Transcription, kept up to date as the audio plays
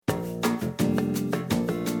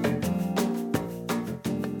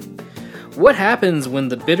What happens when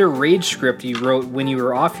the bitter rage script you wrote when you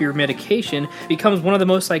were off your medication becomes one of the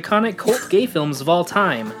most iconic cult gay films of all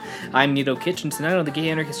time? I'm Nito Kitchen. Tonight on the Gay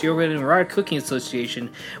Anarchist Yoga and Erotic Cooking Association,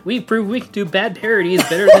 we prove we can do bad parodies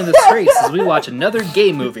better than the straights as we watch another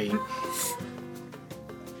gay movie.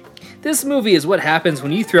 This movie is what happens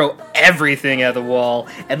when you throw everything at the wall,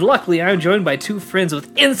 and luckily I'm joined by two friends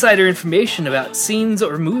with insider information about scenes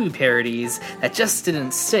or movie parodies that just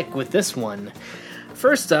didn't stick with this one.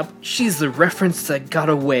 First up, she's the reference that got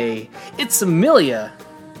away. It's Amelia.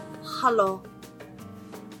 Hello.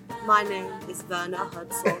 My name is Werner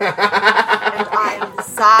Herzog, and I am the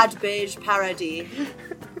sad beige parody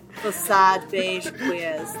for sad beige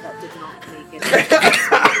queers that did not make it.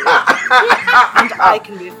 And I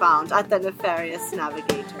can be found at the Nefarious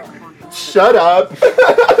Navigator on Instagram. Shut up!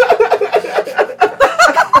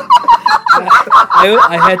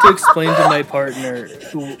 I had to explain to my partner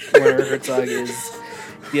who Werner Herzog is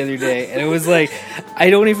the other day, and it was like, I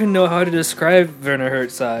don't even know how to describe Werner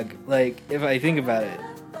Herzog, like, if I think about it.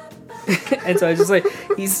 And so I was just like,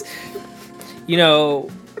 he's, you know,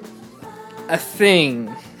 a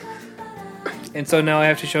thing. And so now I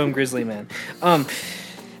have to show him Grizzly Man.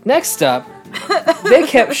 Next up, they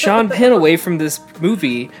kept Sean Penn away from this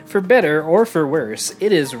movie for better or for worse.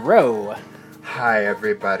 It is Ro. Hi,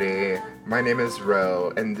 everybody. My name is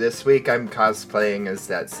Ro, and this week I'm cosplaying as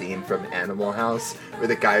that scene from Animal House where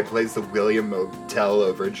the guy plays the William Tell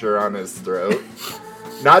overture on his throat.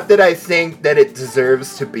 Not that I think that it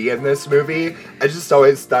deserves to be in this movie, I just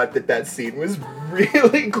always thought that scene was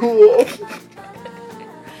really cool.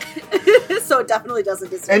 So it definitely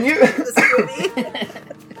doesn't deserve this movie.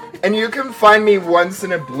 And you can find me once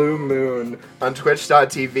in a blue moon on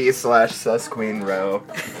twitch.tv/susqueenrow.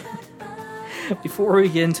 Before we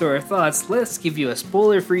get into our thoughts, let's give you a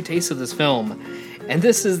spoiler-free taste of this film. And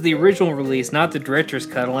this is the original release, not the director's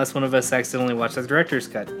cut, unless one of us accidentally watched the director's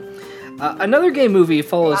cut. Another gay movie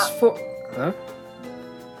follows Huh?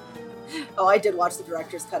 Oh, I did watch the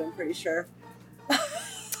director's cut, I'm pretty sure.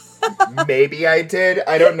 Maybe I did.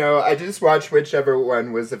 I don't know. I just watched whichever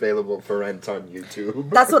one was available for rent on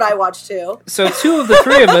YouTube. That's what I watched too. So two of the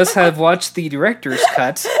three of us have watched the director's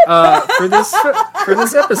cut for this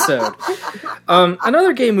episode.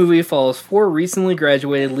 Another gay movie follows four recently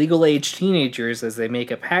graduated legal-age teenagers as they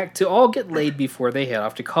make a pact to all get laid before they head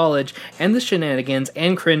off to college, and the shenanigans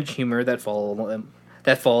and cringe humor that follow them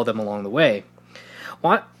along the way.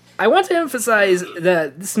 I want to emphasize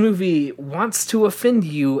that this movie wants to offend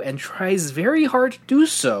you and tries very hard to do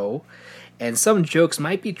so, and some jokes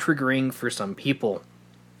might be triggering for some people.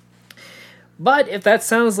 But if that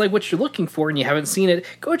sounds like what you're looking for and you haven't seen it,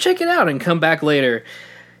 go check it out and come back later.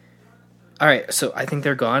 Alright, so I think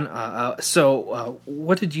they're gone.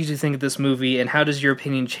 What did you two think of this movie, and how does your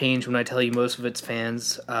opinion change when I tell you most of its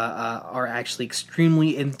fans are actually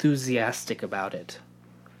extremely enthusiastic about it?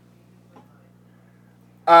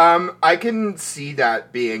 I can see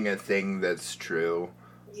that being a thing that's true.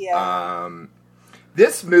 Yeah.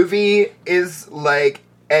 This movie is like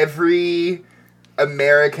every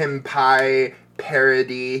American Pie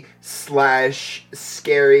parody /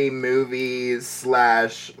 scary movie /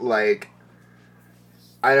 like,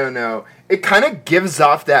 I don't know. It kind of gives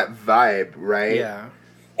off that vibe, right? Yeah.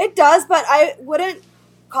 It does, but I wouldn't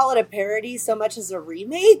call it a parody so much as a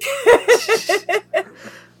remake.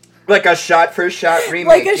 Like a shot-for-shot remake.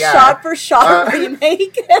 Like a shot-for-shot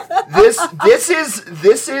remake. This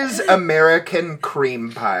is American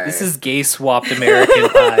Cream Pie. This is gay-swapped American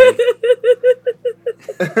Pie.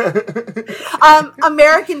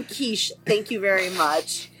 American Quiche, thank you very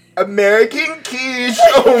much. American Quiche,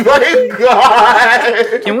 oh my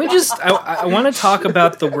god! Can we just, I want to talk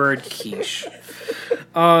about the word quiche.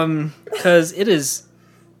 Because it is,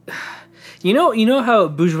 you know how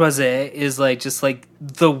bourgeoisie is like just like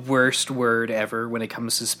the worst word ever when it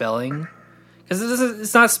comes to spelling? Because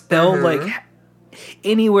it's not spelled like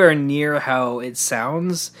anywhere near how it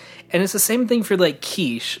sounds, and it's the same thing for like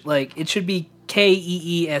quiche. Like it should be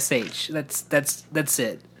Keesh. That's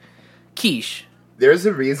it. Quiche. There's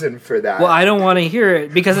a reason for that. Well, I don't want to hear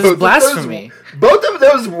it because it's blasphemy. Both of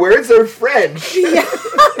those words are French.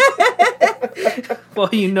 Well,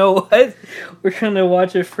 you know what? We're going to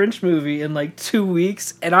watch a French movie in like 2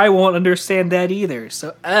 weeks, and I won't understand that either.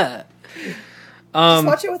 So, Just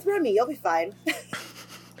watch it with Remy. You'll be fine.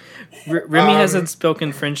 Remy hasn't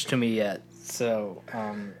spoken French to me yet, so...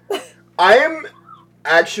 I am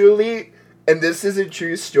actually, and this is a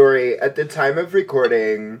true story, at the time of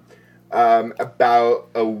recording, about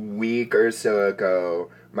a week or so ago,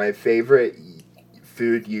 my favorite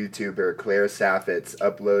food YouTuber, Claire Saffitz,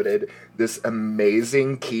 uploaded this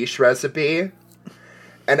amazing quiche recipe.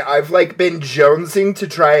 and I've like been jonesing to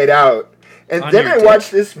try it out. And On then your I dick?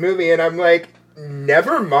 watched this movie, and I'm like,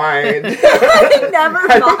 never mind. Never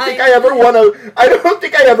I don't think mind. I ever want to. I don't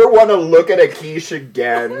think I ever want to look at a quiche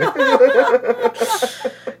again.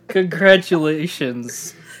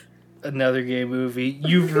 Congratulations, another gay movie.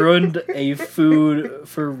 You've ruined a food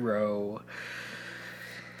for Ro.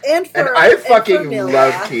 And for, And I fucking Amelia.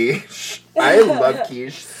 love quiche. I love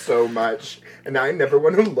quiche so much, and I never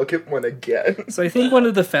want to look at one again. So I think one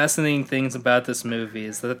of the fascinating things about this movie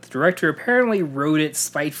is that the director apparently wrote it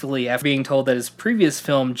spitefully after being told that his previous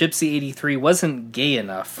film, Gypsy 83, wasn't gay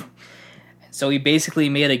enough. So he basically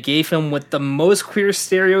made a gay film with the most queer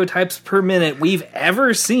stereotypes per minute we've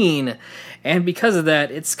ever seen. And because of that,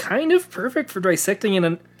 it's kind of perfect for dissecting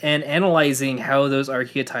and analyzing how those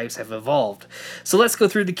archetypes have evolved. So let's go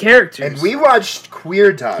through the characters. And we watched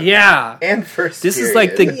Queer Duck. Yeah. And First This is Period.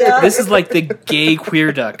 like the Yeah. this is like the gay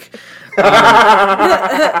queer duck.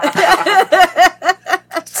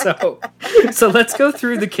 So let's go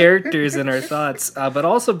through the characters and our thoughts, but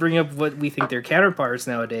also bring up what we think their counterparts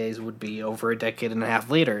nowadays would be over a decade and a half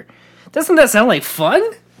later. Doesn't that sound like fun?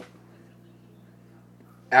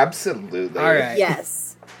 Absolutely. All right.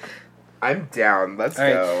 Yes. I'm down. Let's All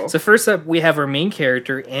right. go. So first up, we have our main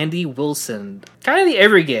character, Andy Wilson, kind of the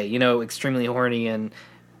every gay, extremely horny and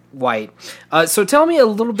white. So tell me a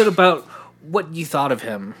little bit about what you thought of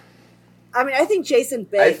him. I mean, I think Jason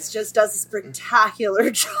Biggs just does a spectacular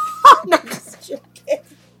job. No, I'm just joking.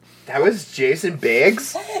 That was Jason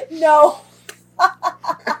Biggs? No.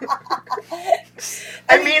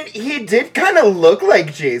 I mean, he did kind of look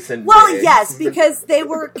like Jason Well, Biggs. yes, because they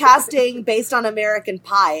were casting based on American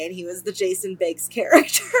Pie, and he was the Jason Biggs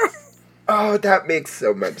character. Oh, that makes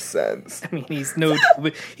so much sense. I mean, he's no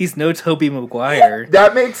Tobey Maguire.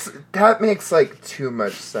 That makes like too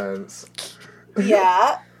much sense.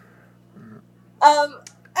 Yeah. I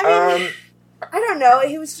mean, I don't know.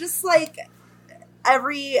 He was just like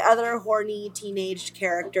every other horny teenage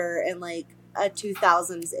character in like a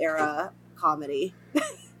 2000s era comedy.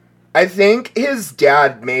 I think his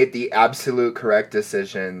dad made the absolute correct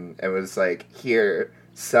decision and was like, here,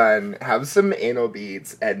 son, have some anal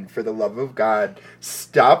beads, and for the love of God,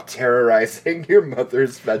 stop terrorizing your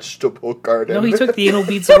mother's vegetable garden. No, he took the anal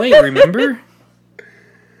beads away, remember?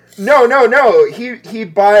 No. He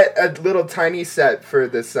bought a little tiny set for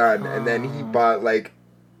the son, and then he bought like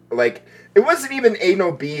it wasn't even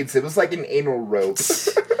anal beads. It was like an anal rope.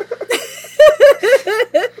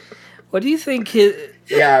 What do you think his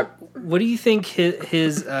Yeah. What do you think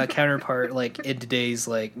his counterpart, like in today's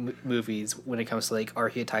like movies, when it comes to like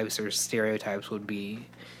archetypes or stereotypes, would be?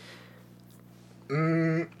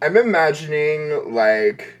 I'm imagining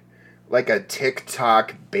like a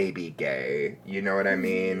TikTok baby gay. You know what I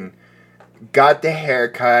mean? Got the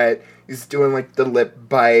haircut. He's doing like the lip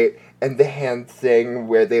bite and the hand thing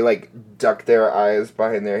where they like duck their eyes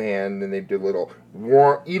behind their hand and they do a little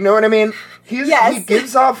war. You know what I mean? He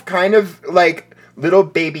gives off kind of like little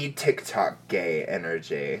baby TikTok gay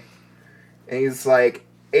energy. And he's like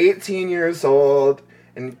 18 years old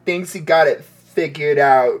and thinks he got it figured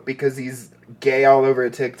out because he's gay all over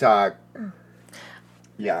TikTok.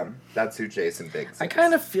 Yeah, that's who Jason Biggs is. I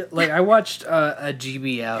kind of feel like I watched a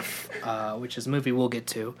GBF, which is a movie we'll get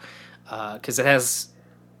to, because it has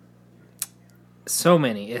so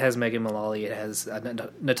many. It has Megan Mullally, it has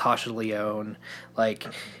Natasha Lyonne. Like,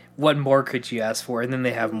 what more could you ask for? And then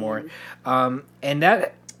they have more. And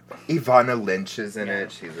that... Ivana Lynch is in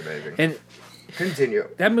it. She's amazing. And continue.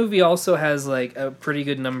 That movie also has, like, a pretty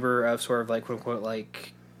good number of sort of, like, quote-unquote,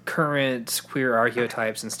 like, current queer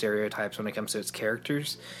archetypes and stereotypes when it comes to its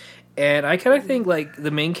characters. And I kind of think, like,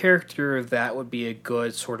 the main character of that would be a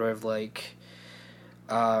good sort of, like,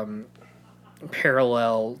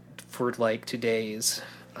 parallel for, like, today's,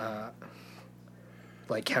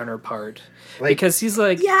 like, counterpart. Like, because he's,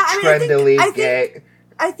 like... Yeah, I mean, trendily gay.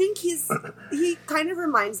 I think he kind of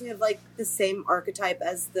reminds me of, like, the same archetype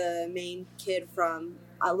as the main kid from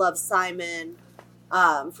I Love Simon,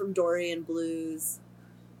 from Dorian Blues.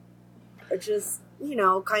 Or just, you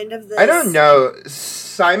know, kind of this... I don't know.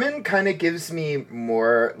 Simon kind of gives me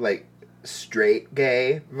more, like, straight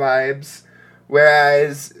gay vibes.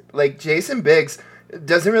 Whereas, like, Jason Biggs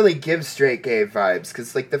doesn't really give straight gay vibes.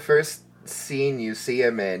 Because, like, the first scene you see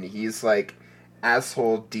him in, he's, like,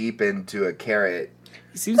 asshole deep into a carrot.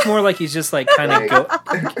 He seems more like he's just, like, kind of...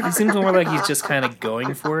 he seems more like he's just kind of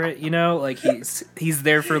going for it, you know? Like, he's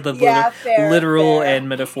there for the literal and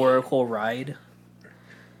metaphorical ride.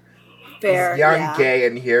 Fair, He's young, gay,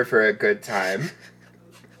 and here for a good time.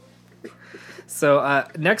 So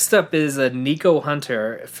next up is Nico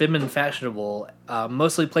Hunter, femme and fashionable,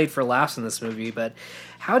 mostly played for laughs in this movie, but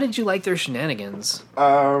how did you like their shenanigans?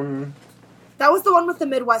 That was the one with the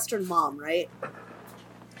Midwestern mom, right?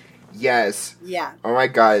 Yes. Yeah. Oh my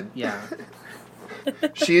god. Yeah.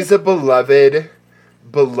 She's a beloved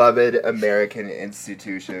American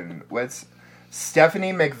institution. What's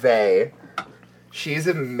Stephanie McVeigh? She's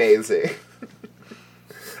amazing.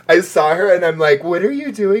 I saw her and I'm like, what are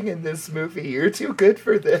you doing in this movie? You're too good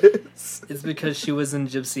for this. It's because she was in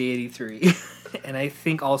Gypsy 83, and I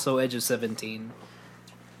think also Edge of 17.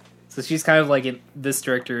 So she's kind of like in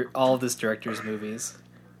all of this director's movies.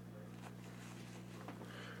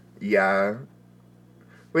 Yeah.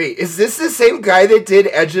 Wait, is this the same guy that did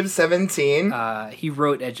Edge of 17? He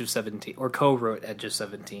wrote Edge of 17, or co-wrote Edge of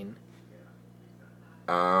 17.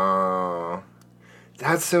 Oh.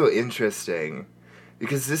 That's so interesting.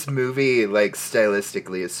 Because this movie, like,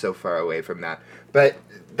 stylistically is so far away from that. But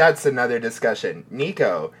that's another discussion.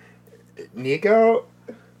 Nico,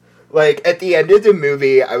 like, at the end of the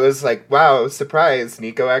movie, I was like, wow, surprise,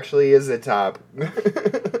 Nico actually is a top.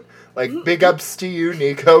 Like, big ups to you,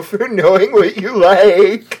 Nico, for knowing what you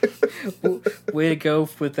like. Way to go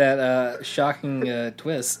with that shocking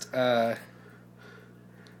twist.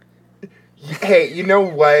 Hey, you know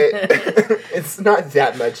what? It's not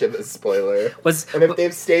that much of a spoiler. And if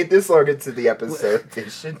they've stayed this long into the episode, they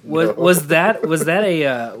should know. Was that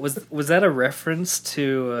a reference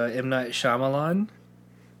to M. Night Shyamalan?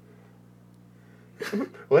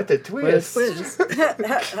 What a twist!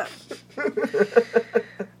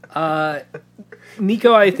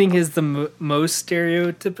 Nico, I think, is the most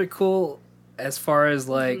stereotypical as far as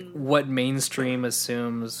like what mainstream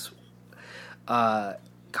assumes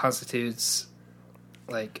constitutes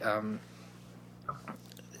like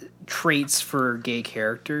traits for gay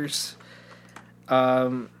characters.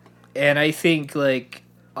 And I think like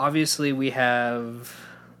obviously we have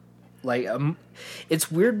like it's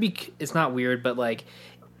weird it's not weird, but like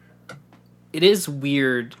it is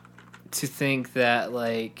weird to think that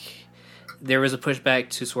like there was a pushback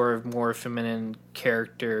to sort of more feminine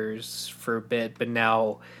characters for a bit, but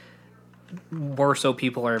now more so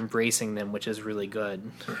people are embracing them, which is really good.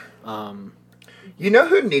 You know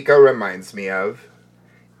who Nico reminds me of?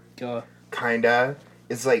 Go. Kinda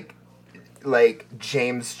is like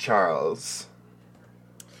James Charles.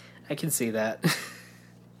 I can see that.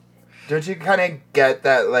 Don't you kind of get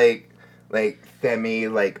that like femi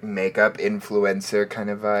like makeup influencer kind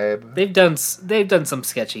of vibe? They've done some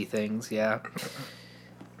sketchy things, yeah.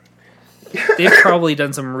 They've probably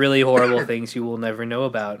done some really horrible things you will never know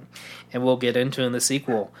about, and we'll get into in the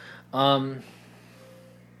sequel.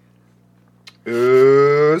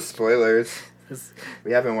 Ooh, spoilers.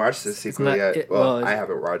 We haven't watched the sequel yet. Well, I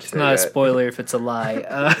haven't watched it yet. It's not a spoiler if it's a lie.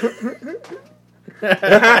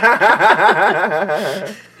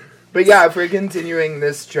 But yeah, if we're continuing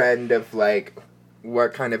this trend of like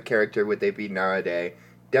what kind of character would they be nowadays,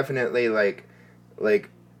 definitely like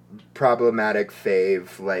problematic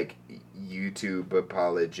fave, like YouTube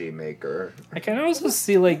apology maker. I can also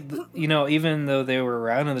see like, you know, even though they were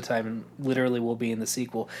around at the time and literally will be in the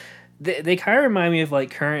sequel, they kind of remind me of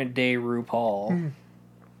like current day RuPaul.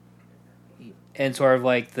 And sort of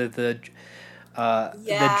like the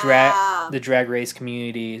drag race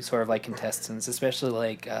community, sort of like contestants, especially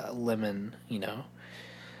like Lemon, you know,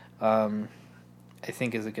 I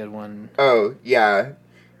think is a good one. Oh yeah,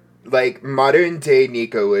 like modern day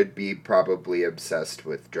Nico would be probably obsessed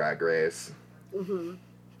with Drag Race. Mm-hmm.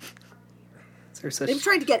 They've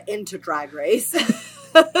tried to get into Drag Race.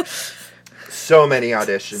 So many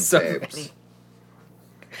audition tapes. Many.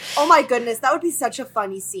 Oh my goodness, that would be such a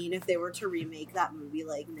funny scene if they were to remake that movie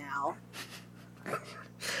like now.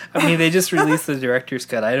 I mean, they just released the director's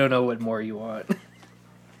cut. I don't know what more you want.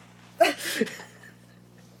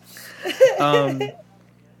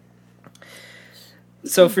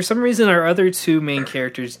 So for some reason, our other two main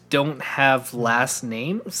characters don't have last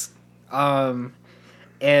names. And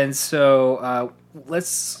so let's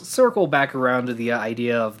circle back around to the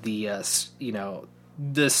idea of the,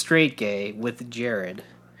 the straight gay with Jared.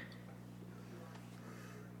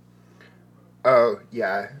 Oh,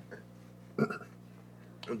 yeah.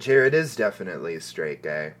 Jared is definitely straight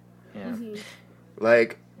gay. Yeah. Mm-hmm.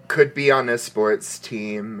 Like, could be on a sports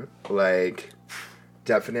team, like,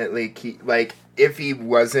 definitely like, if he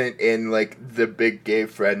wasn't in, like, the big gay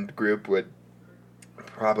friend group, would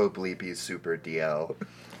probably be super DL.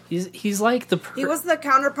 He's like he was the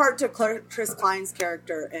counterpart to Chris Klein's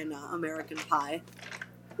character in American Pie.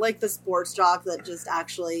 Like, the sports jock that just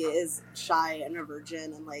actually is shy and a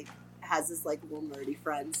virgin and, like, has his, like, little nerdy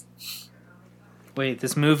friends. Wait,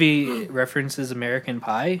 this movie references American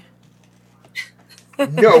Pie?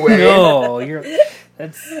 No way. No,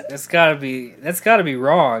 that's gotta be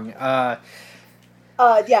wrong.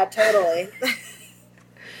 Yeah, totally.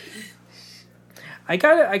 I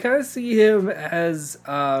gotta see him as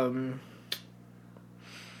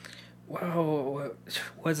wow,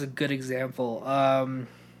 what's a good example?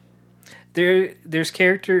 There's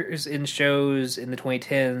characters in shows in the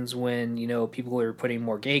 2010s when, you know, people were putting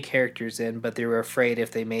more gay characters in, but they were afraid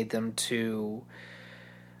if they made them too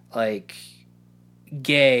like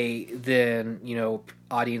gay, then, you know,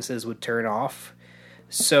 audiences would turn off.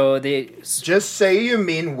 So they Just say you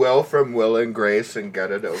mean Will from Will and Grace and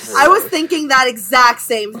get it over I was with. thinking that exact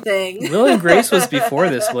same thing. Will and Grace was before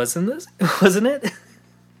this, wasn't it?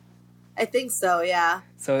 I think so, yeah.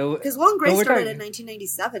 So Because Will and Grace we're started talking- in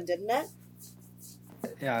 1997, didn't it?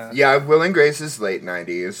 yeah. Yeah, Will and Grace is late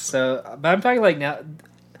 90s. So, but I'm talking like now.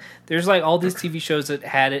 There's like all these TV shows that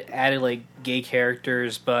had added like gay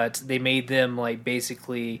characters, but they made them like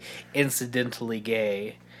basically incidentally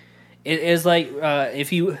gay. It is like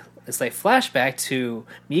it's like flashback to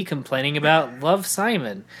me complaining about Love,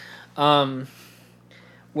 Simon,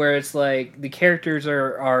 where it's like the characters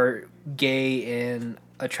are gay in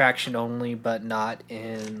attraction only, but not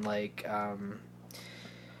in like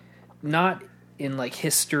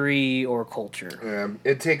history or culture.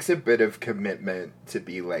 It takes a bit of commitment to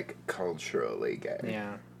be, like, culturally gay.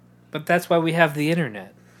 Yeah, but that's why we have the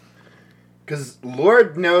internet. Because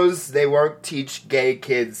Lord knows they won't teach gay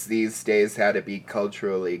kids these days how to be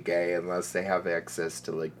culturally gay unless they have access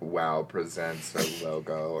to, like, WoW Presents or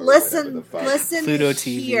Logo or whatever the fuck. Listen Pluto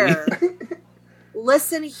TV. here.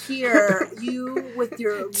 Listen here, you with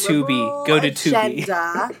your Tubi. liberal Go to Tubi.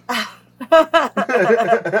 agenda.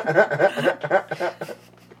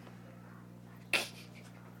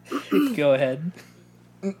 Go ahead.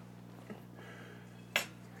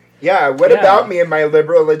 Yeah, what Yeah. about me and my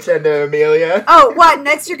liberal agenda, Amelia? Oh, what?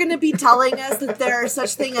 Next you're going to be telling us that there are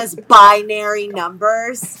such thing as binary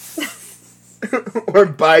numbers? Or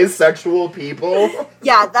bisexual people?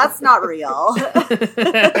 Yeah, that's not real.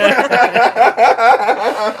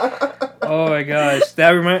 Oh my gosh,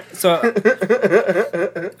 that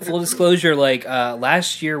full disclosure, like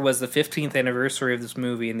last year was the 15th anniversary of this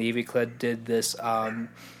movie, and the AV Club did this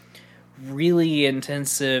really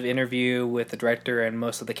intensive interview with the director and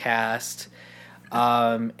most of the cast,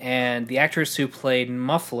 and the actress who played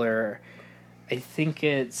Muffler, I think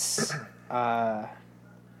it's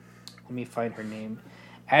let me find her name,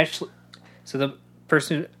 Ashley. So the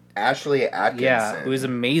person, Ashley Atkinson. yeah, who is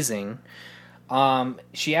amazing.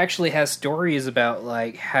 She actually has stories about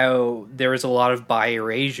like how there was a lot of bi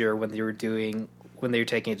erasure when they were taking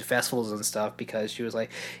it to festivals and stuff, because she was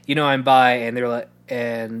like, you know, I'm bi, and they're like,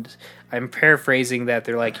 and I'm paraphrasing that,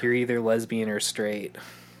 they're like, you're either lesbian or straight.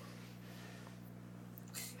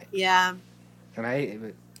 Yeah. And I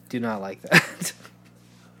do not like that.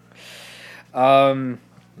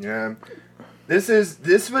 Yeah.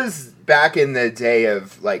 This was back in the day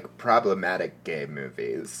of, like, problematic gay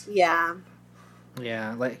movies. Yeah.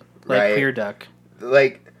 Yeah, like Right. Queer Duck.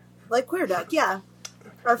 Like, Like Queer Duck, yeah.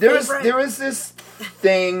 Our there favorite. was this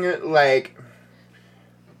thing, like,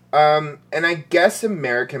 and I guess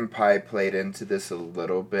American Pie played into this a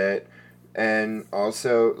little bit, and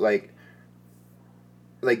also, like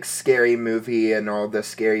Scary Movie and all the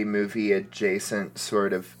Scary Movie adjacent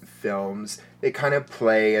sort of films, they kind of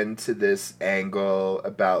play into this angle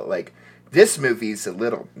about, like, this movie's a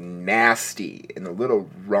little nasty and a little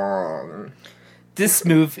wrong This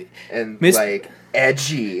movie, and, Miss- like,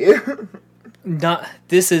 edgy.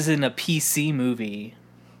 this isn't a PC movie.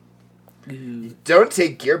 Ooh. Don't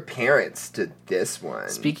take your parents to this one.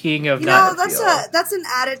 Speaking of You not, know, appeal. that's an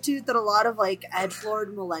attitude that a lot of like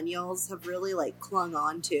edgelord millennials have really like clung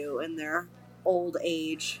on to in their old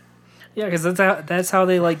age. yeah, because that's how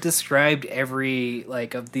they like described every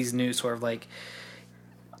like of these new sort of like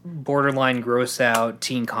borderline gross out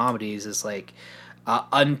teen comedies is like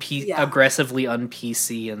Yeah. aggressively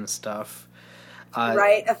un-PC and stuff.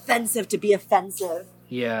 Right? Offensive to be offensive.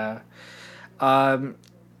 Yeah.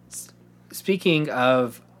 Speaking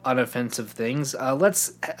of unoffensive things,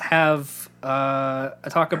 let's have a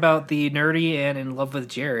talk about the nerdy and in love with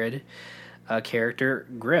Jared character,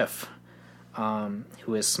 Griff,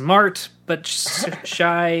 who is smart but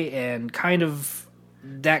shy and kind of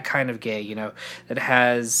that kind of gay, you know, that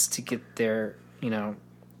has to get their, you know,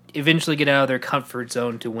 eventually get out of their comfort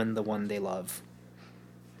zone to win the one they love.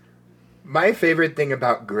 My favorite thing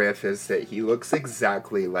about Griff is that he looks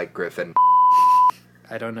exactly like Griffin.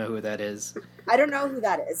 I don't know who that is. I don't know who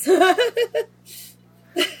that is.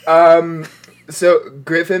 So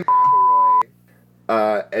Griffin McElroy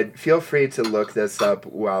and feel free to look this up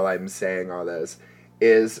while I'm saying all this,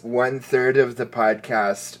 is 1/3 of the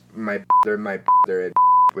podcast My Brother,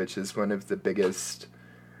 which is one of the biggest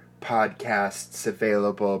podcasts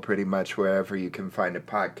available pretty much wherever you can find a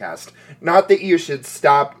podcast. Not that you should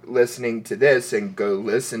stop listening to this and go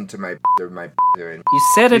listen to My Brother, and You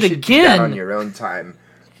said it you should do that on again. your own time.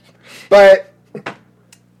 But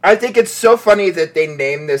I think it's so funny that they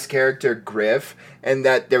named this character Griff, and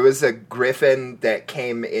that there was a Griffin that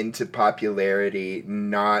came into popularity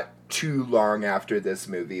not too long after this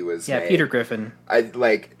movie was Yeah, made. Peter Griffin.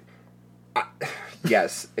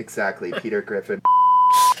 Yes, exactly, Peter Griffin.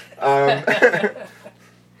 I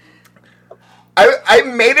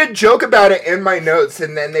made a joke about it in my notes,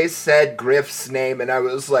 and then they said Griff's name, and I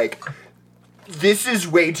was like, this is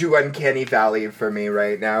way too Uncanny Valley for me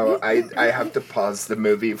right now. I have to pause the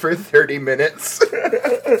movie for 30 minutes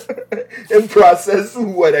and process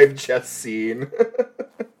what I've just seen.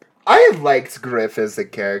 I liked Griff as a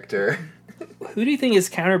character. Who do you think his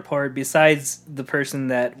counterpart, besides the person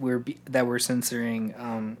that we're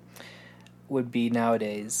censoring, would be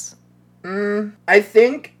nowadays? I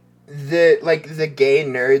think the gay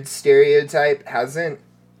nerd stereotype hasn't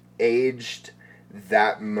aged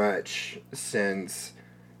that much since,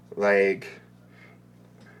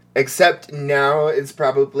 except now it's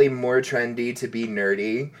probably more trendy to be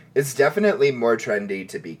nerdy. It's definitely more trendy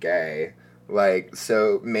to be gay.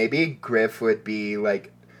 So maybe Griff would be,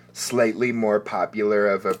 slightly more popular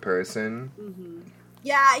of a person. Mm-hmm.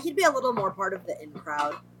 Yeah, he'd be a little more part of the in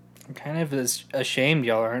crowd. I'm kind of ashamed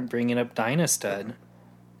y'all aren't bringing up Dynastud.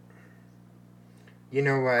 You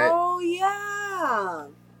know what? Oh, yeah!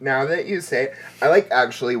 Now that you say, I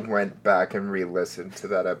actually went back and re-listened to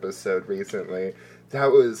that episode recently.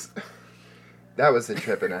 That was a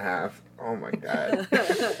trip and a half. Oh my god.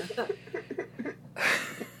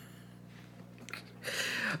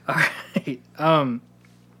 Alright,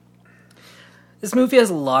 this movie has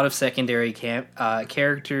a lot of secondary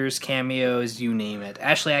characters, cameos, you name it.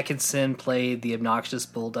 Ashley Atkinson played the obnoxious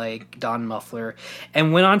bull-dyke Don Muffler,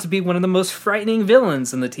 and went on to be one of the most frightening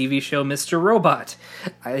villains in the TV show Mr. Robot.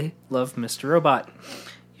 I love Mr. Robot.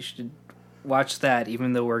 You should watch that,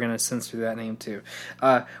 even though we're going to censor that name too.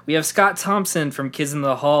 We have Scott Thompson from Kids in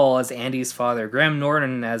the Hall as Andy's father, Graham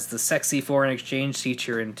Norton as the sexy foreign exchange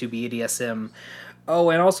teacher in To Be BDSM. Oh,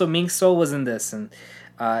 and also Mink Stole was in this, and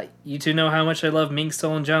you two know how much I love Mink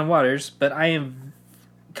Stole and John Waters, but I am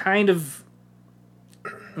kind of...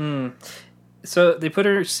 So they put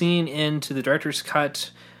her scene into the director's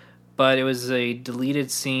cut, but it was a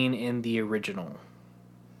deleted scene in the original.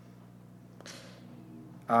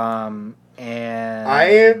 And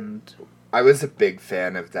I was a big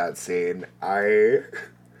fan of that scene. I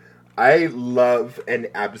love an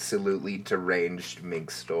absolutely deranged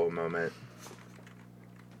Mink Stole moment.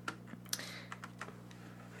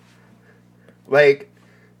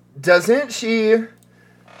 Doesn't she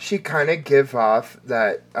kind of give off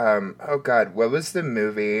that, oh god, what was the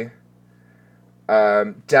movie?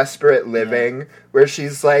 Desperate Living, where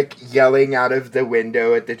she's, yelling out of the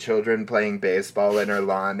window at the children playing baseball in her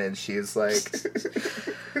lawn, and she's like,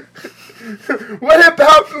 what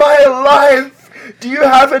about my life? Do you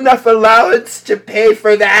have enough allowance to pay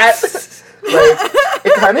for that?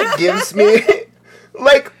 It kind of gives me,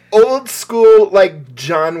 old school,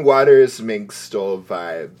 John Waters Mink Stole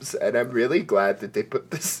vibes, and I'm really glad that they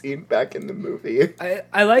put this scene back in the movie.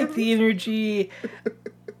 I like the energy.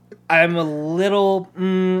 I'm a little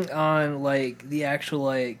on, the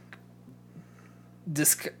actual,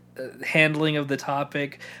 handling of the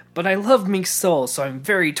topic, but I love Mink Stole, so I'm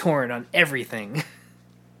very torn on everything.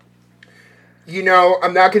 You know,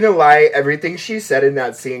 I'm not gonna lie, everything she said in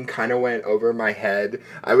that scene kind of went over my head.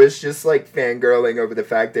 I was just, fangirling over the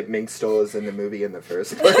fact that Mink Stole is in the movie in the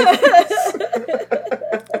first place.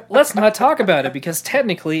 Let's not talk about it, because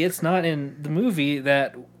technically it's not in the movie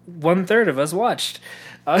that 1/3 of us watched.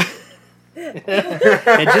 And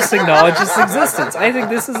just acknowledge its existence. I think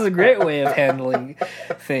this is a great way of handling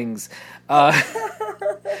things.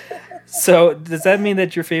 So, does that mean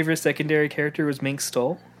that your favorite secondary character was Mink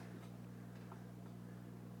Stole?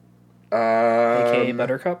 AKA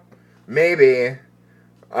Buttercup? Maybe.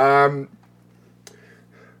 I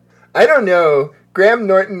don't know. Graham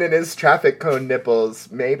Norton and his traffic cone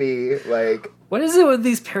nipples. Maybe, What is it with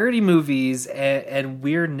these parody movies and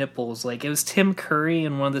weird nipples? It was Tim Curry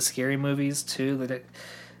in one of the Scary Movies, too.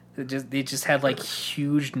 They just had,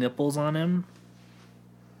 huge nipples on him.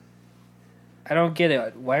 I don't get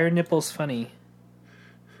it. Why are nipples funny?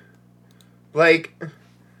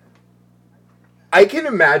 I can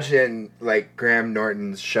imagine, Graham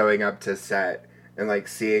Norton showing up to set and like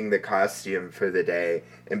seeing the costume for the day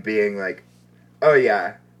and being like, oh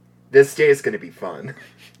yeah, this day is gonna be fun.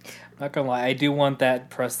 Not gonna lie, I do want that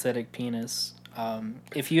prosthetic penis.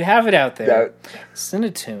 If you have it out there, send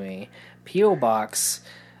it to me. P.O. Box.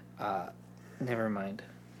 Never mind.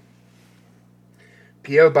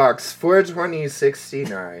 P.O. Box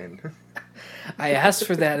 42069. I asked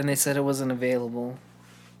for that and they said it wasn't available.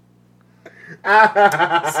 So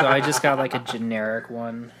I just got like a generic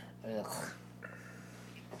one. Ugh.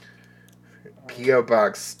 P.O.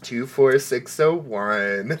 Box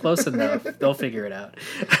 24601. Close enough. They'll figure it out.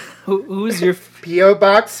 Who's your P.O.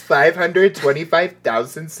 Box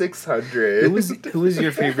 525,600. Who was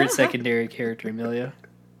your favorite secondary character, Amelia?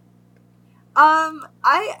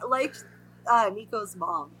 I liked Nico's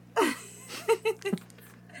mom. I've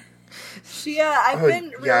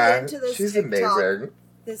been really into this. She's amazing. amazing.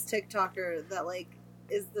 This TikToker that like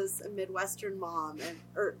is this Midwestern mom,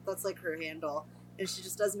 or that's like her handle, and she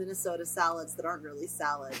just does Minnesota salads that aren't really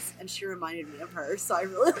salads, and she reminded me of her, so I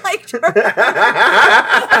really liked her.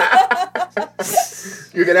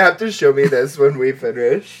 You're gonna have to show me this when we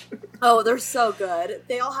finish. Oh, they're so good.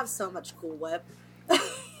 They all have so much Cool Whip.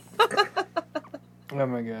 Oh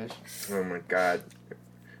my gosh. Oh my god.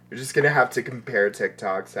 We're just gonna have to compare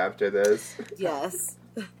TikToks after this. Yes.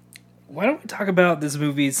 Why don't we talk about this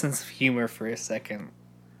movie's sense of humor for a second?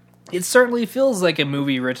 It certainly feels like a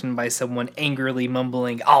movie written by someone angrily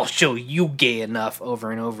mumbling, "I'll show you gay enough,"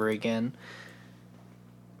 over and over again.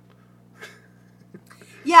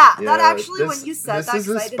 Yeah, that actually, when you said that, this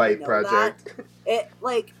is a spite project. It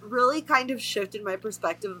like really kind of shifted my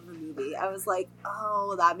perspective of the movie. I was like,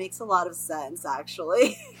 oh, that makes a lot of sense,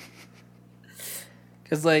 actually.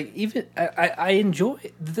 Because, like, even I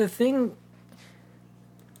enjoy the thing.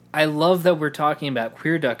 I love that we're talking about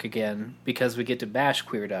Queer Duck again because we get to bash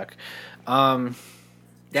Queer Duck.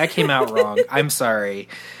 That came out wrong. I'm sorry.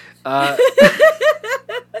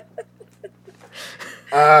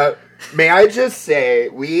 May I just say,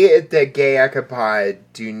 we at the Gay Ecopod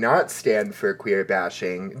do not stand for queer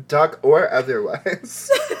bashing, duck or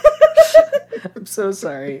otherwise. I'm so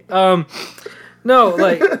sorry. No,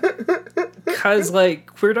 like, cause like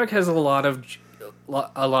Queer Duck has a lot of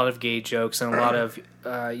gay jokes and a lot of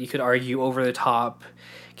you could argue over the top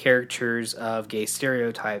characters of gay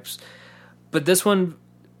stereotypes, but this one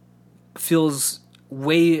feels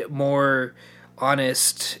way more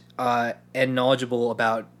honest and knowledgeable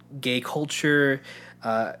about gay culture,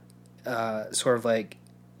 sort of like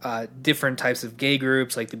different types of gay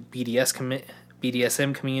groups, like the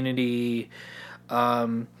BDSM community,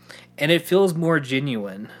 and it feels more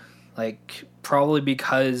genuine. Like, probably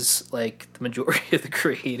because like the majority of the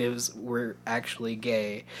creatives were actually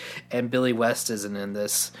gay, and Billy West isn't in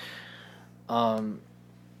this. I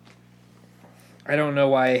don't know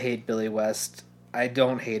why I hate Billy West. I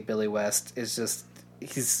don't hate Billy West. It's just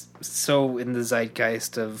he's so in the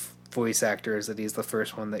zeitgeist of voice actors that he's the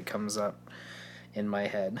first one that comes up in my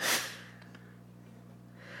head.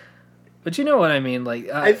 But you know what I mean? Like,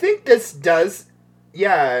 I think this does.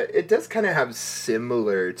 Yeah, it does kind of have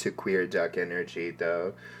similar to Queer Duck energy,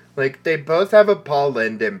 though. Like, they both have a Paul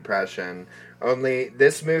Lynde impression, only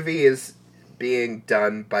this movie is being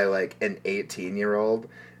done by, like, an 18-year-old.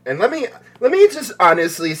 And let me just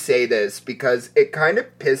honestly say this, because it kind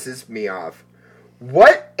of pisses me off.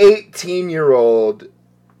 What 18-year-old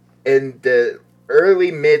in the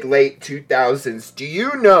early, mid-late 2000s do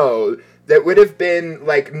you know that would have been,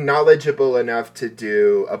 like, knowledgeable enough to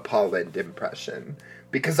do a Paul Lynde impression?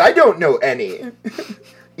 Because I don't know any.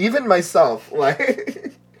 Even myself,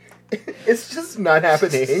 like, it's just not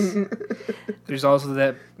happening. There's also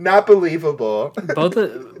that... Not believable. Both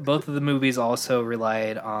of the movies also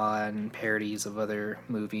relied on parodies of other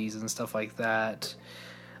movies and stuff like that.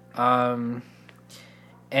 And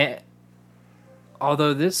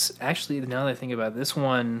although this, actually, now that I think about it, this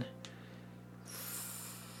one...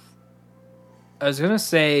 I was going to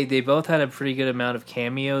say they both had a pretty good amount of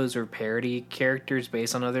cameos or parody characters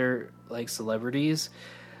based on other, like, celebrities.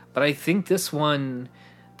 But I think this one,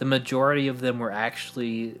 the majority of them were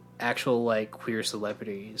actual, like, queer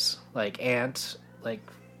celebrities. Like, Ant, like,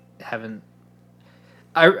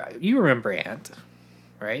 you remember Ant,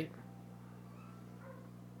 right?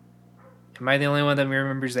 Am I the only one that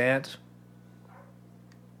remembers Ant?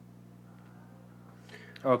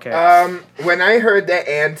 Okay. When I heard that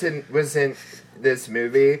Ant was in this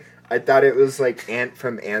movie, I thought it was like Ant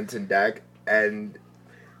from Ant and Dec, and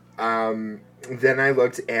then I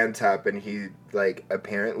looked Ant up, and he like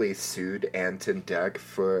apparently sued Ant and Dec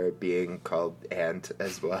for being called Ant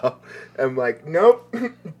as well. I'm like, nope,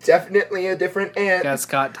 definitely a different Ant. Got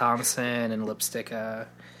Scott Thompson and Lipstick.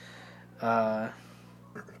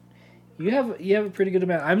 You have a pretty good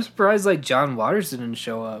amount. I'm surprised like John Waters didn't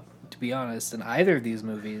show up, to be honest, in either of these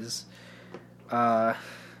movies.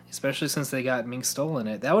 Especially since they got Mink Stole in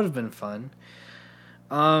it. That would have been fun.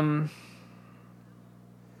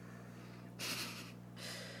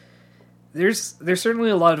 There's certainly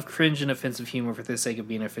a lot of cringe and offensive humor for the sake of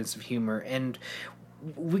being offensive humor, and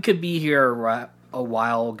we could be here a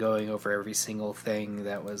while going over every single thing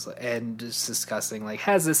that was, and just discussing, like,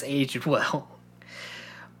 has this aged well?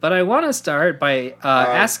 But I want to start by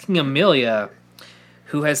asking Amelia,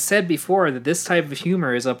 who has said before that this type of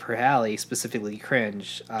humor is up her alley, specifically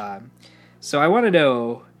cringe. So I want to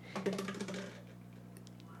know,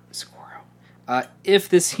 Squirrel, if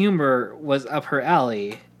this humor was up her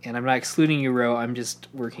alley, and I'm not excluding you, Ro, I'm just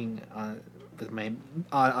working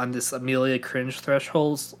on this Amelia Cringe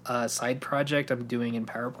Thresholds side project I'm doing in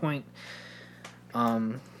PowerPoint.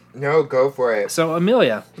 No, go for it. So,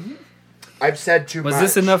 Amelia, I've said too much. Was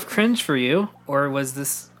this enough cringe for you, or was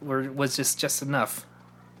this just enough?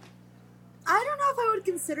 I don't know if I would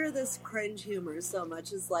consider this cringe humor so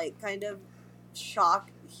much as, like, kind of shock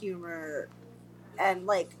humor, and,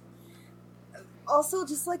 like, also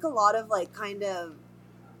just, like, a lot of, like, kind of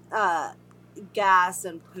gas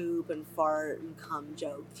and poop and fart and cum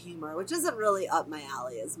joke humor, which isn't really up my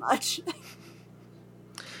alley as much.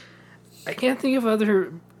 I can't think of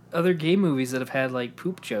other gay movies that have had, like,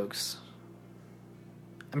 poop jokes.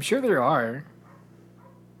 I'm sure there are,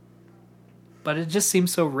 but it just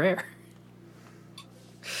seems so rare.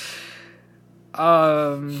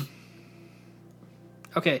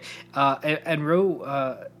 Okay, and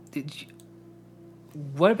Ro,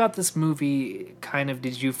 what about this movie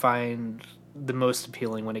did you find the most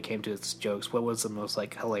appealing when it came to its jokes? What was the most,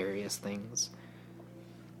 like, hilarious things?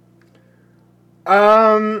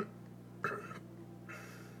 I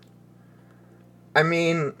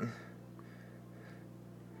mean,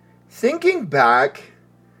 thinking back,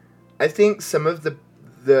 I think some of the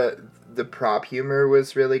prop humor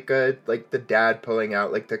was really good. Like, the dad pulling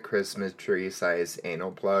out, like, the Christmas tree size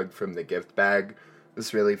anal plug from the gift bag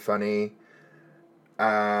was really funny.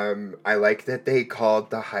 I like that they called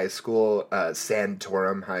the high school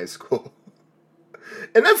Santorum High School.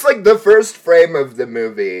 And that's, like, the first frame of the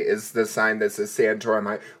movie is the sign that says Santorum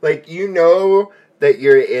High. Like, you know that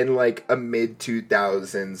you're in, like, a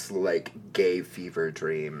mid-2000s, like, gay fever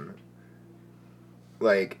dream.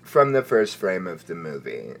 Like, from the first frame of the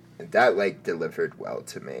movie. That, like, delivered well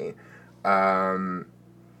to me.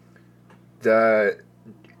 The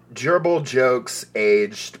gerbil jokes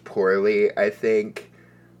aged poorly, I think.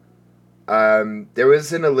 There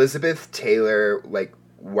was an Elizabeth Taylor, like,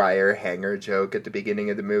 wire hanger joke at the beginning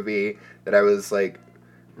of the movie that I was, like,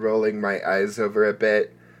 rolling my eyes over a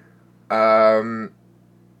bit. I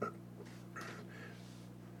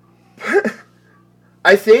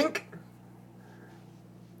think,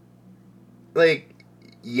 like,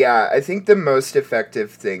 yeah, I think the most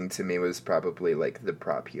effective thing to me was probably, like, the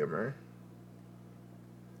prop humor.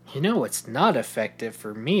 You know what's not effective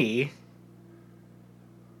for me?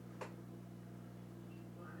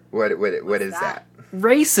 What is that?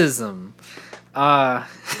 Racism. Yeah.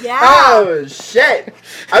 Oh, shit.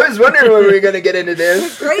 I was wondering when we were going to get into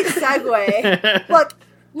this. Great segue.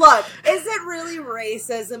 Look, is it really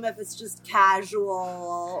racism if it's just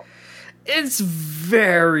casual? It's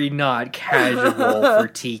very not casual for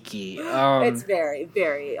Tiki. It's very,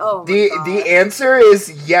 very. Oh my God. The answer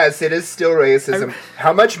is yes. It is still racism.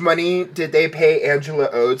 How much money did they pay Angela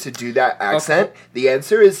Oh to do that accent? Okay. The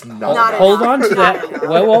answer is not. Hold on to that.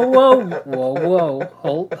 Whoa!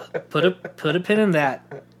 Hold. Put a pin in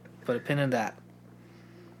that. Put a pin in that.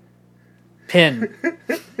 Pin.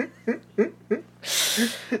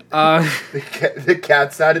 The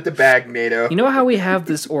cat's out of the bag, NATO. You know how we have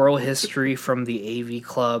this oral history from the AV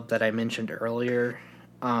Club that I mentioned earlier,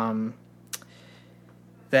 that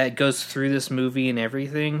goes through this movie and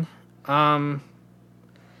everything? One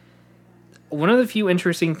of the few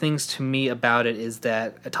interesting things to me about it is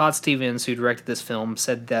that Todd Stevens, who directed this film,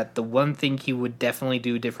 said that the one thing he would definitely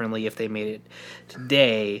do differently if they made it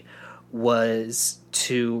today was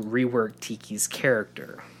to rework Tiki's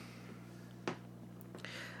character.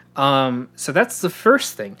 So that's the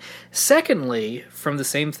first thing. Secondly, from the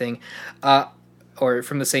same thing, or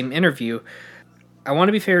from the same interview, I want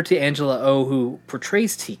to be fair to Angela Oh, who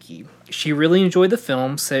portrays Tiki. She really enjoyed the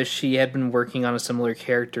film, says she had been working on a similar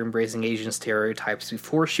character embracing Asian stereotypes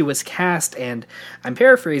before she was cast, and, I'm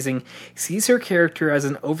paraphrasing, sees her character as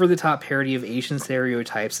an over-the-top parody of Asian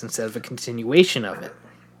stereotypes instead of a continuation of it.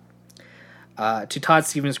 To Todd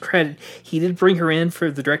Stevens' credit, he did bring her in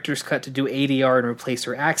for the director's cut to do ADR and replace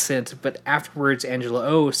her accent, but afterwards Angela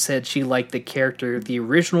Oh said she liked the character the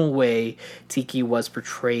original way Tiki was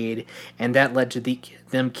portrayed, and that led to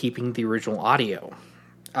them keeping the original audio.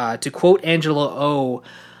 To quote Angela Oh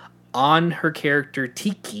on her character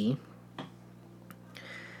Tiki,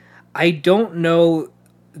 "I don't know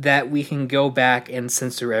that we can go back and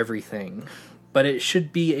censor everything. But it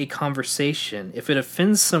should be a conversation. If it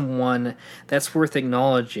offends someone, that's worth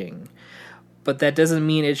acknowledging. But that doesn't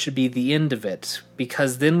mean it should be the end of it,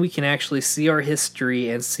 because then we can actually see our history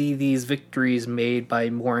and see these victories made by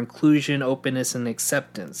more inclusion, openness, and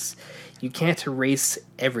acceptance. You can't erase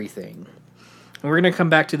everything." And we're going to come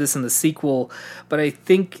back to this in the sequel, but I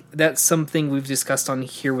think that's something we've discussed on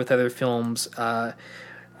here with other films,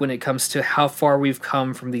 when it comes to how far we've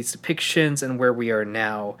come from these depictions and where we are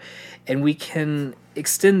now. And we can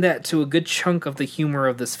extend that to a good chunk of the humor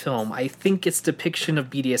of this film. I think its depiction of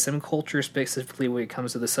BDSM culture, specifically when it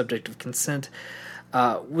comes to the subject of consent,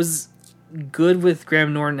 was good, with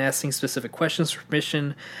Graham Norton asking specific questions for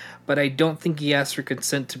permission, but I don't think he asked for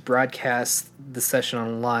consent to broadcast the session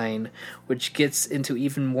online, which gets into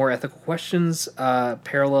even more ethical questions,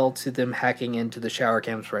 parallel to them hacking into the shower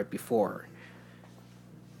cams right before.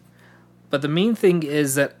 But the main thing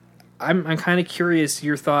is that I'm kind of curious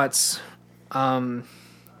your thoughts on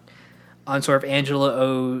sort of Angela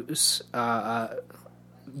Oh's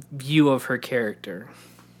view of her character.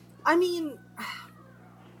 I mean,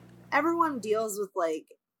 everyone deals with, like,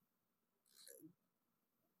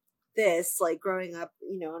 this, like, growing up,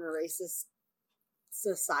 you know, in a racist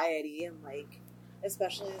society, and, like,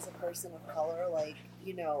 especially as a person of color, like,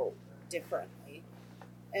 you know, differently,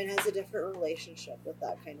 and has a different relationship with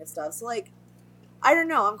that kind of stuff. So, like, I don't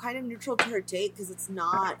know, I'm kind of neutral to her take, because it's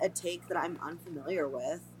not a take that I'm unfamiliar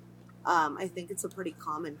with. I think it's a pretty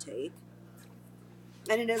common take.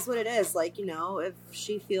 And it is what it is. Like, you know, if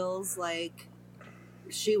she feels like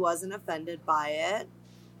she wasn't offended by it,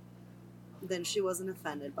 then she wasn't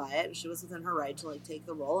offended by it, and she was within her right to, like, take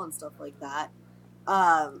the role and stuff like that.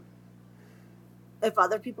 If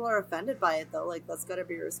other people are offended by it, though, like, that's gotta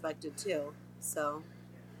be respected too. So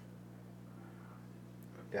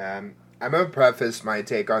I'm going to preface my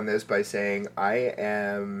take on this by saying I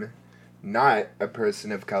am not a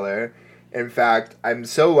person of color. In fact, I'm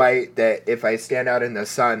so white that if I stand out in the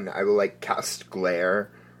sun, I will, like, cast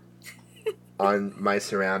glare on my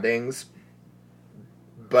surroundings.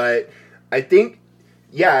 But I think,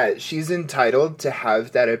 yeah, she's entitled to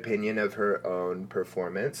have that opinion of her own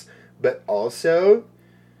performance. But also,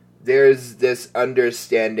 there's this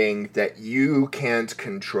understanding that you can't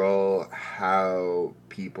control how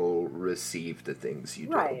people receive the things you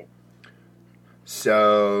do. right.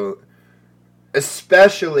 So,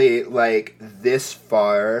 especially, like, this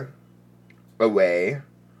far away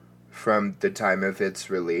from the time of its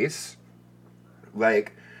release.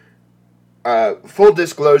 Like, full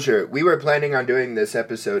disclosure, we were planning on doing this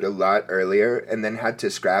episode a lot earlier and then had to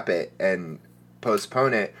scrap it and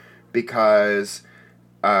postpone it because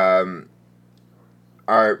our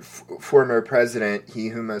former president, he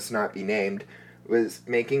who must not be named, was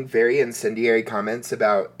making very incendiary comments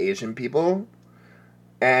about Asian people,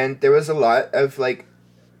 and there was a lot of, like,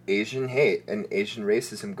 Asian hate and Asian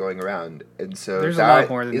racism going around, and so there's a lot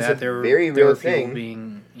more than that. There were real people thing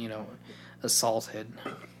being, you know, assaulted.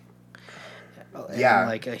 Yeah, and,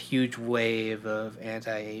 like, a huge wave of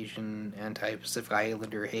anti-Asian, anti-Pacific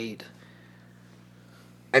Islander hate,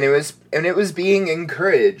 and it was being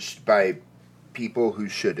encouraged by people who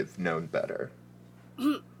should have known better.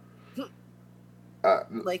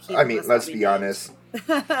 Like, I mean, let's be honest.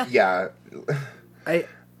 Yeah.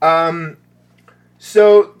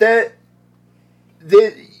 So that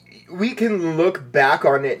we can look back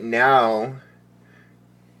on it now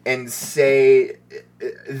and say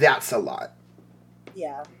that's a lot.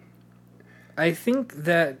 Yeah. I think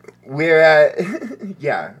that we're at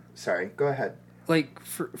yeah, sorry, go ahead. Like,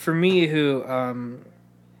 for me, who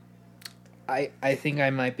I think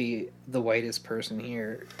I might be the whitest person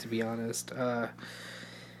here, to be honest.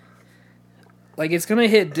 Like, it's gonna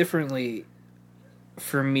hit differently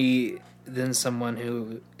for me than someone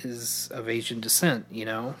who is of Asian descent, you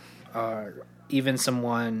know? Even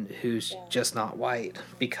someone who's just not white,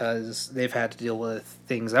 because they've had to deal with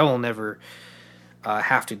things I will never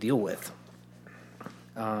have to deal with.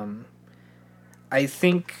 I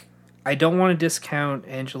think I don't want to discount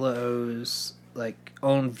Angela Oh's, like,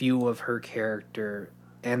 own view of her character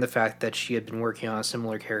and the fact that she had been working on a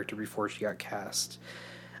similar character before she got cast.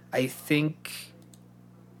 I think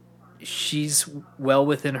she's well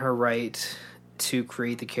within her right to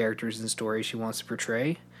create the characters and stories she wants to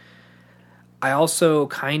portray. I also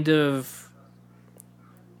kind of...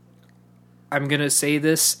 I'm going to say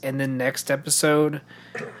this, and then next episode,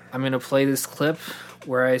 I'm going to play this clip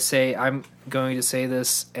where I say I'm going to say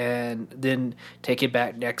this and then take it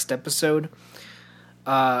back next episode.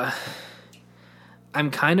 I'm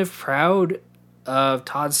kind of proud of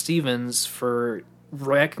Todd Stevens for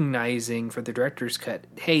recognizing for the director's cut,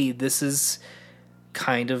 hey, this is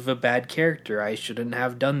kind of a bad character. I shouldn't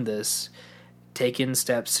have done this. Taken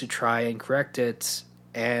steps to try and correct it,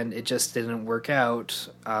 and it just didn't work out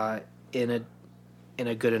in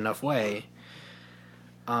a good enough way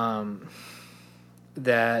that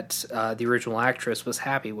the original actress was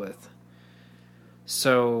happy with.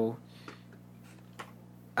 So,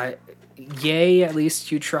 yay, at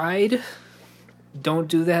least you tried. Don't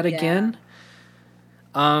do that again.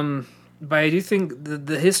 But I do think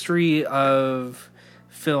the history of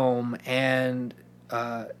film and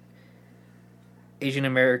Asian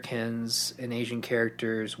Americans and Asian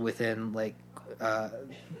characters within like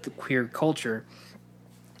the queer culture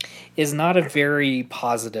is not a very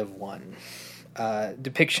positive one.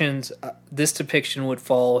 Depictions. This depiction would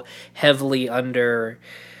fall heavily under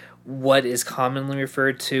what is commonly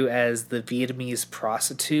referred to as the Vietnamese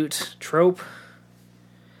prostitute trope.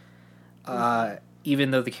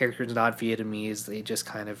 Even though the character is not Vietnamese, they just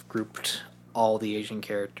kind of grouped all the Asian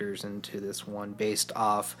characters into this one based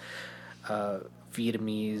off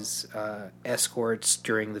Vietnamese escorts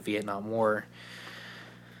during the Vietnam War.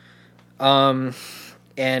 And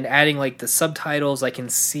adding like the subtitles, I can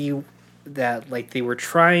see that like they were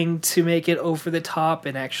trying to make it over the top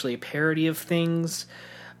and actually a parody of things,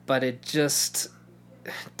 but it just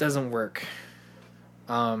doesn't work.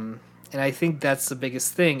 And I think that's the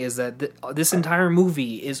biggest thing, is that this entire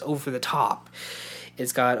movie is over the top.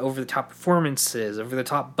 It's got over the top performances, over the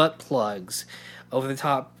top butt plugs, over the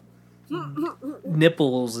top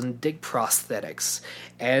nipples and dick prosthetics.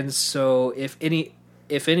 And so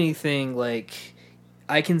if anything, like,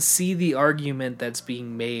 I can see the argument that's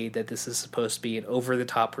being made that this is supposed to be an over the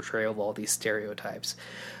top portrayal of all these stereotypes.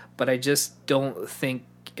 But I just don't think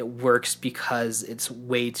it works because it's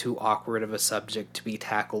way too awkward of a subject to be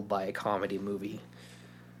tackled by a comedy movie.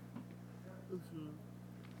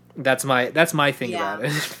 Mm-hmm. That's my thing about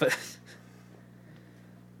it. But,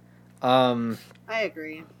 I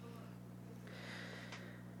agree.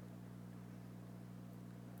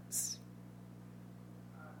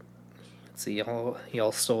 Let's see,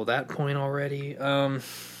 y'all stole that point already.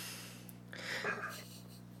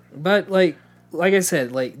 But like I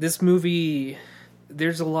said, like this movie,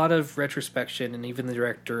 there's a lot of retrospection, and even the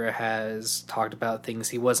director has talked about things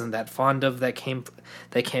he wasn't that fond of that came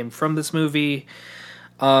from this movie.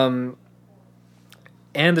 And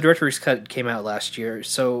the director's cut came out last year.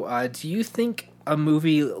 So, do you think a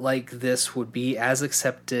movie like this would be as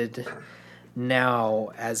accepted now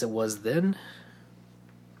as it was then?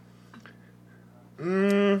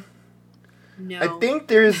 No. I think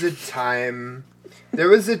there was a time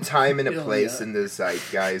and a place in the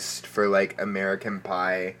zeitgeist for like American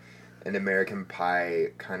Pie and American Pie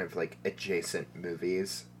kind of like adjacent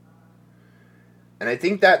movies. And I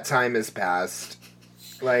think that time has passed.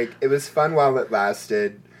 Like, it was fun while it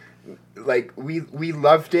lasted. Like, we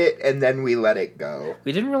loved it, and then we let it go.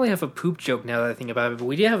 We didn't really have a poop joke now that I think about it, but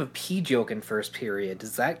we did have a pee joke in first period.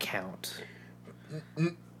 Does that count?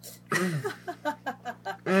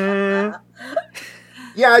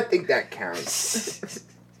 Yeah, I think that counts.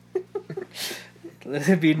 Let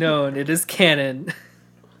it be known, it is canon.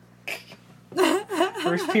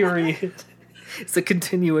 First period. It's a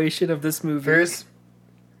continuation of this movie. First...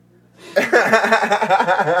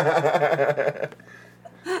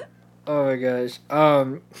 Oh my gosh.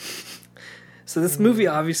 So this movie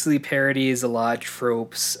obviously parodies a lot of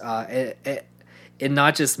tropes, in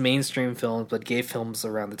not just mainstream films, but gay films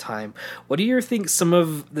around the time. What do you think some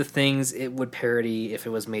of the things it would parody if it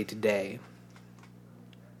was made today?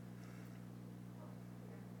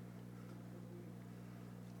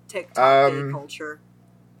 TikTok gay culture.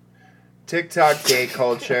 TikTok gay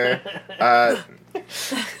culture.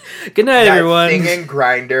 Good night, everyone. That thing in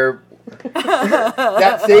Grindr.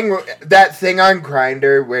 that thing on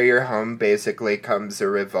Grindr where your home basically comes a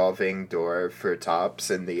revolving door for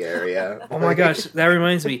tops in the area. Oh my gosh, that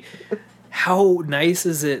reminds me. How nice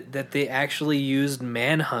is it that they actually used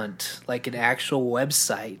Manhunt, like an actual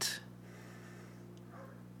website?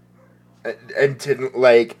 And didn't,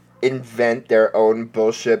 like, invent their own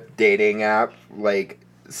bullshit dating app, like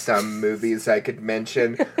some movies I could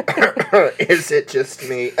mention. Is it just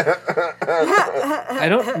me? I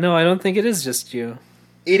don't think it is just you.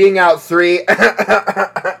 Eating Out 3.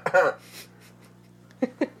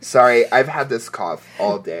 Sorry, I've had this cough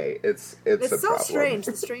all day. It's a so problem. strange.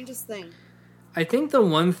 The strangest thing. I think the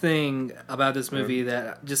one thing about this movie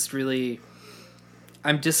that just really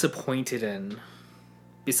I'm disappointed in,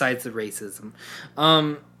 besides the racism,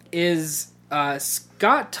 is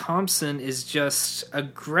Scott Thompson is just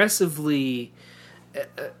aggressively...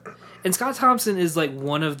 and Scott Thompson is, like,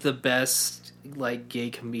 one of the best, like, gay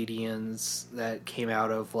comedians that came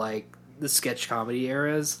out of, like, the sketch comedy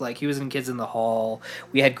eras. Like, he was in Kids in the Hall.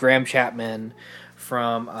 We had Graham Chapman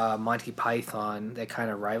from Monty Python that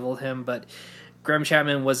kind of rivaled him, but Graham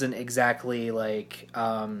Chapman wasn't exactly, like,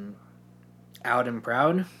 out and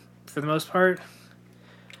proud for the most part.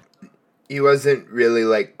 He wasn't really,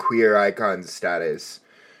 like, queer icon status.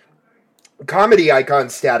 Comedy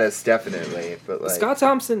icon status, definitely, but, like... Scott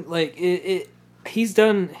Thompson, like, he's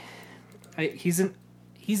done, like,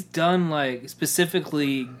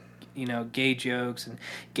 specifically, you know, gay jokes and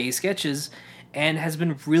gay sketches, and has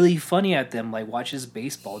been really funny at them. Like, watch his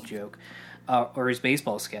baseball joke, or his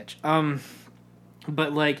baseball sketch.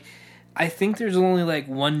 But, like, I think there's only, like,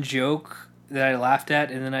 one joke that I laughed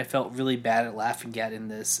at, and then I felt really bad at laughing at in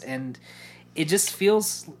this, and it just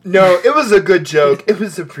feels... No, it was a good joke. It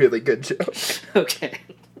was a really good joke. Okay.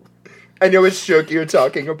 I know which joke you're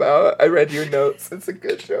talking about. I read your notes. It's a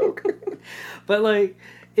good joke. But, like,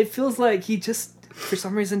 it feels like he just, for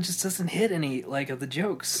some reason, just doesn't hit any, like, of the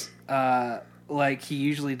jokes, like he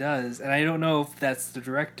usually does. And I don't know if that's the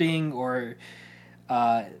directing or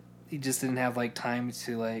he just didn't have, like, time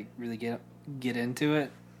to, like, really get into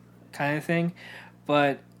it kind of thing.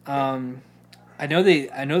 But I know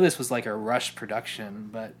this was, like, a rushed production,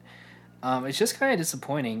 but it's just kind of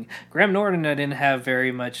disappointing. Graham Norton I didn't have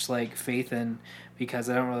very much, like, faith in, because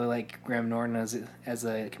I don't really like Graham Norton as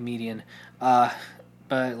a comedian. But,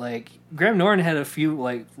 like, Graham Norton had a few,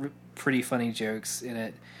 like, pretty funny jokes in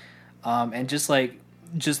it. And just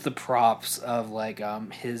the props of, like,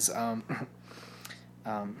 his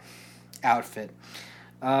outfit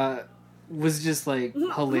was just, like,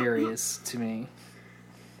 hilarious to me.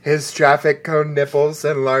 His traffic cone nipples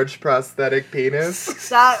and large prosthetic penis.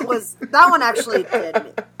 That one actually did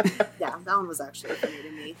me. Yeah, that one was actually funny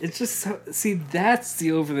to me. It's just so... See, that's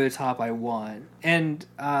the over-the-top I want. And,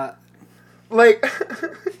 like,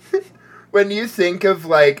 when you think of,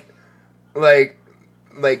 like,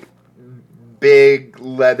 big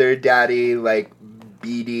leather daddy, like,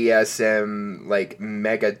 BDSM, like,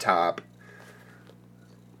 mega top,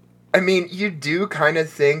 I mean, you do kind of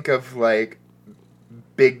think of, like,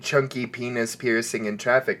 big chunky penis piercing and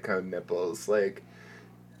traffic cone nipples. Like,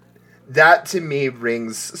 that to me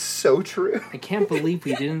rings so true. I can't believe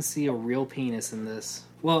we didn't see a real penis in this.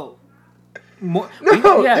 Well,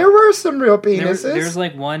 there were some real penises. There's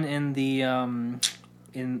like one in the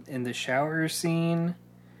in the shower scene,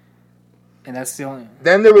 and that's the only.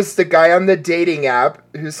 Then there was the guy on the dating app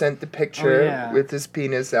who sent the picture with his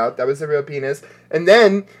penis out. That was a real penis. And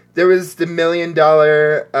then there was the $1 million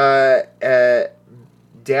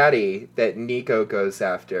daddy that Nico goes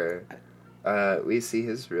after. We see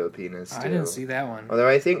his real penis too. I didn't see that one. Although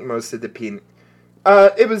I think most of the penis...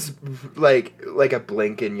 it was like a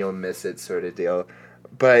blink and you'll miss it sort of deal.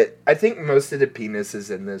 But I think most of the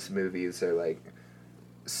penises in this movies are, like,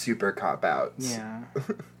 super cop-outs. Yeah.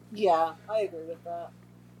 Yeah, I agree with that.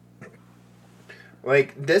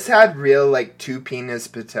 Like, this had real, like, two-penis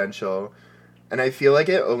potential, and I feel like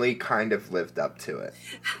it only kind of lived up to it.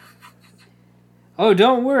 Oh,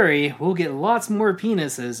 don't worry. We'll get lots more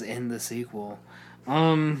penises in the sequel.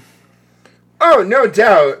 Oh, no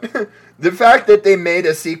doubt. The fact that they made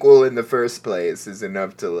a sequel in the first place is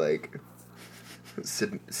enough to, like,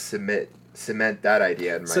 cement that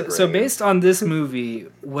idea in my brain. So based on this movie,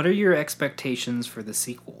 what are your expectations for the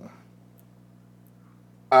sequel?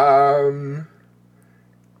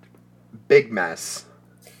 Big mess.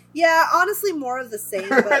 Yeah, honestly, more of the same,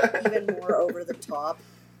 but even more over the top.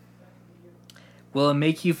 Will it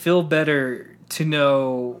make you feel better to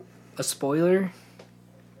know a spoiler?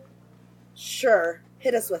 Sure.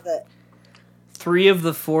 Hit us with it. 3 of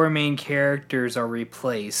the 4 main characters are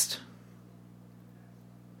replaced.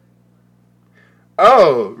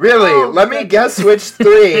 Oh, really? Let me guess which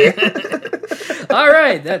 3. All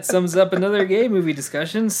right, that sums up another gay movie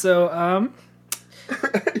discussion. So,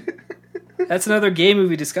 that's another gay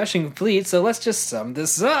movie discussion complete. So let's just sum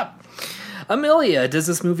this up. Amelia, does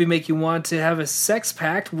this movie make you want to have a sex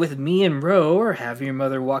pact with me and Ro, or have your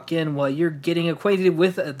mother walk in while you're getting acquainted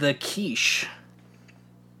with the quiche?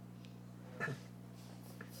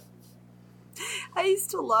 I used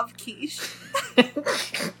to love quiche.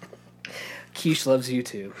 Quiche loves you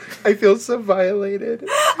too. I feel so violated.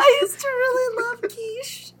 I used to really love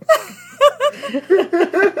quiche.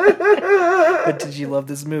 But did you love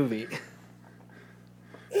this movie?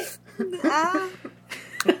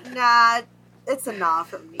 Nah, it's a nah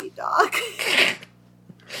from me, dog.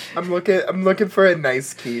 I'm looking for a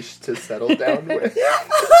nice quiche to settle down with.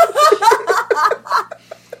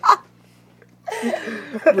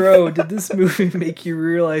 Bro, did this movie make you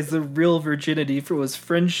realize the real virginity was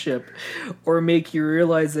friendship, or make you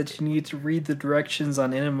realize that you need to read the directions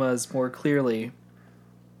on enemas more clearly?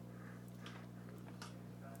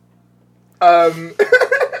 Let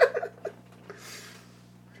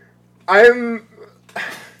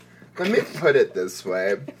me put it this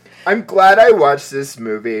way. I'm glad I watched this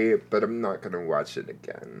movie, but I'm not gonna watch it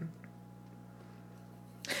again.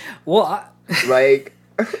 Well, Like,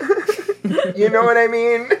 you know what I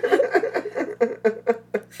mean?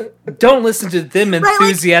 don't listen to them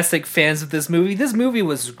enthusiastic fans of this movie. This movie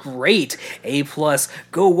was great. A+.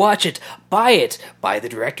 Go watch it. Buy it. Buy the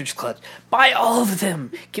director's cut. Buy all of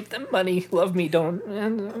them. Give them money. Love me. Don't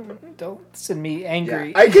send me angry.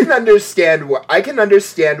 Yeah, I can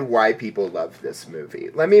understand why people love this movie.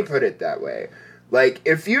 Let me put it that way. Like,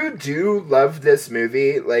 if you do love this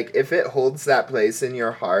movie, like, if it holds that place in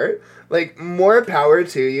your heart, like, more power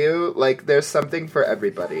to you. Like, there's something for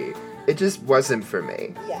everybody. It just wasn't for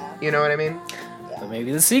me. Yeah. You know what I mean? But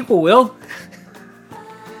maybe the sequel will.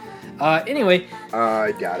 Anyway.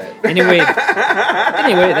 I got it. Anyway,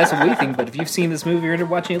 that's what we think. But if you've seen this movie or end up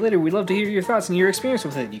watching it later, we'd love to hear your thoughts and your experience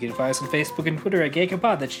with it. You can find us on Facebook and Twitter at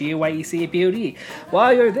GayCapod. That's GAYECAPOD.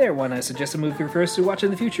 While you're there, why not suggest a movie for us to watch in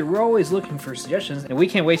the future? We're always looking for suggestions, and we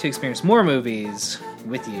can't wait to experience more movies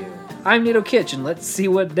with you. I'm Nato Kitch, and let's see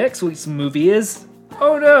what next week's movie is.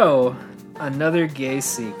 Oh no! Another gay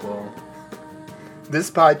sequel. This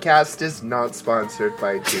podcast is not sponsored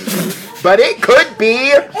by Tubi, but it could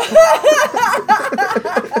be.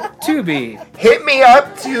 Tubi. Hit me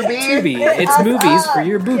up, Tubi. Tubi. It's movies for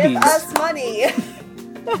your boobies. Give us money.